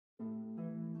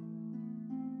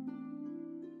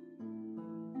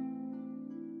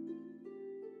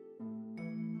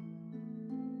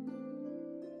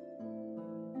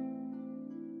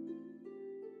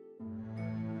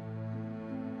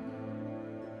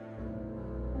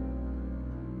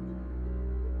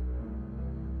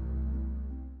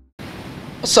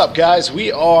What's up, guys?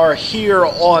 We are here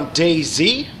on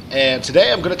DayZ, and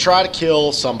today I'm going to try to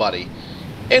kill somebody.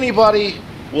 Anybody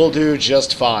will do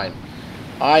just fine.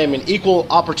 I am an equal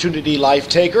opportunity life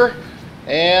taker,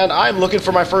 and I'm looking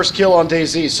for my first kill on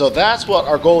DayZ, so that's what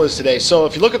our goal is today. So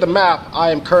if you look at the map, I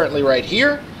am currently right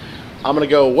here. I'm going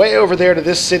to go way over there to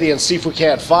this city and see if we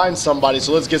can't find somebody,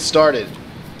 so let's get started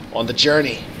on the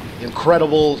journey.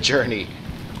 Incredible journey.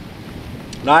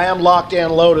 And I am locked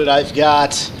and loaded. I've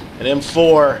got an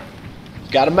M4,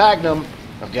 I've got a Magnum,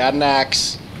 I've got an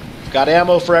axe, I've got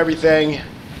ammo for everything.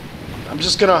 I'm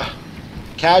just gonna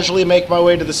casually make my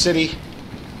way to the city,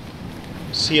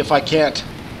 see if I can't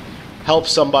help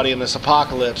somebody in this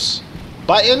apocalypse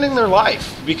by ending their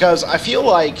life, because I feel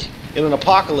like in an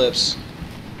apocalypse,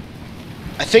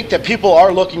 I think that people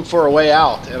are looking for a way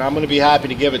out, and I'm gonna be happy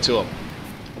to give it to them.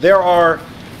 There are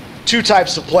two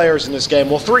types of players in this game,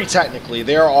 well, three technically.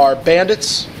 There are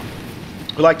bandits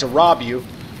who like to rob you,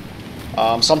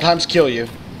 sometimes kill you.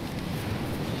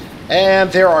 And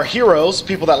there are heroes,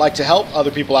 people that like to help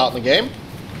other people out in the game,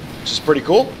 which is pretty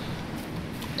cool.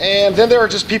 And then there are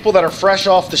just people that are fresh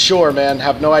off the shore, man,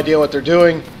 have no idea what they're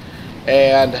doing,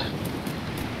 and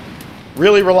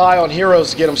really rely on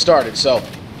heroes to get them started. So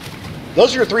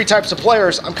those are your three types of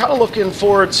players. I'm kind of looking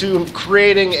forward to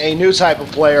creating a new type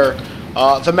of player,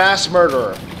 the mass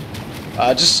murderer.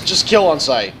 Just kill on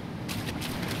sight.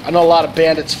 I know a lot of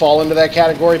bandits fall into that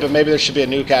category, but maybe there should be a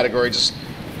new category. Just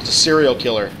a serial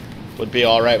killer would be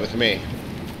alright with me.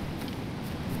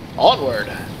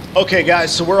 Onward. Okay,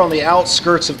 guys, so we're on the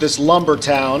outskirts of this lumber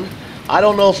town. I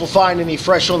don't know if we'll find any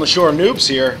fresh on the shore noobs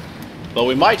here, but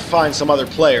we might find some other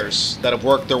players that have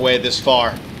worked their way this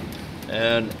far.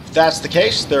 And if that's the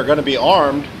case, they're going to be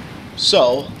armed.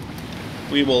 So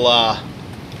we will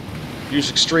use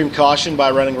extreme caution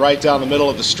by running right down the middle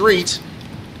of the street,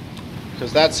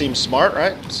 because that seems smart,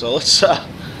 right? So let's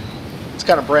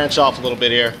kind of branch off a little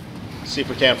bit here, see if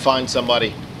we can't find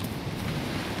somebody.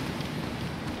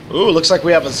 Ooh, looks like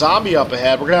we have a zombie up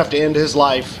ahead. We're gonna have to end his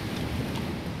life,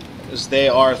 as they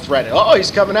are threatened. Oh, he's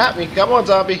coming at me. Come on,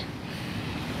 zombie.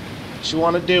 What you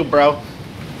want to do, bro?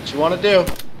 What you want to do?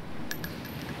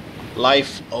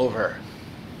 Life over.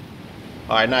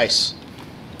 All right, nice.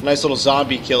 Nice little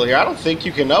zombie kill here. I don't think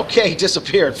you can... Okay, he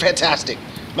disappeared. Fantastic.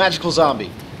 Magical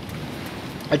zombie.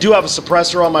 I do have a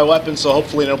suppressor on my weapon, so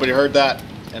hopefully nobody heard that,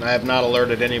 and I have not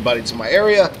alerted anybody to my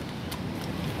area.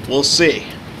 We'll see.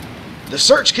 The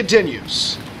search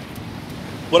continues.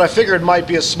 What I figured might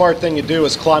be a smart thing to do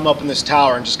is climb up in this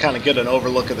tower and just kind of get an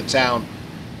overlook of the town.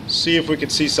 See if we can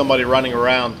see somebody running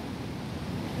around.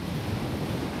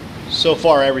 So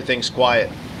far, everything's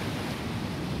quiet.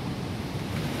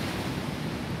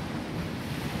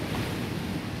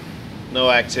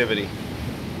 No activity.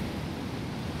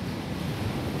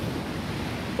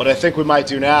 What I think we might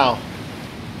do now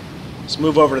is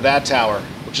move over to that tower,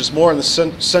 which is more on the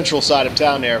central side of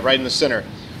town there, right in the center.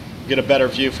 Get a better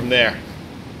view from there.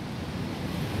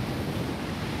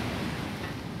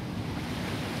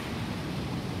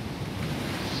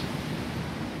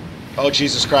 Oh,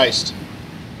 Jesus Christ.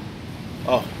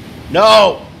 Oh.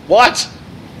 No! What?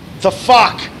 The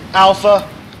fuck, Alpha?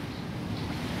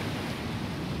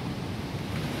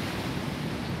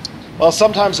 Well,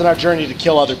 sometimes in our journey to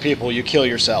kill other people, you kill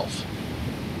yourself.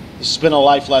 This has been a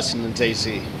life lesson in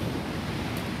DayZ.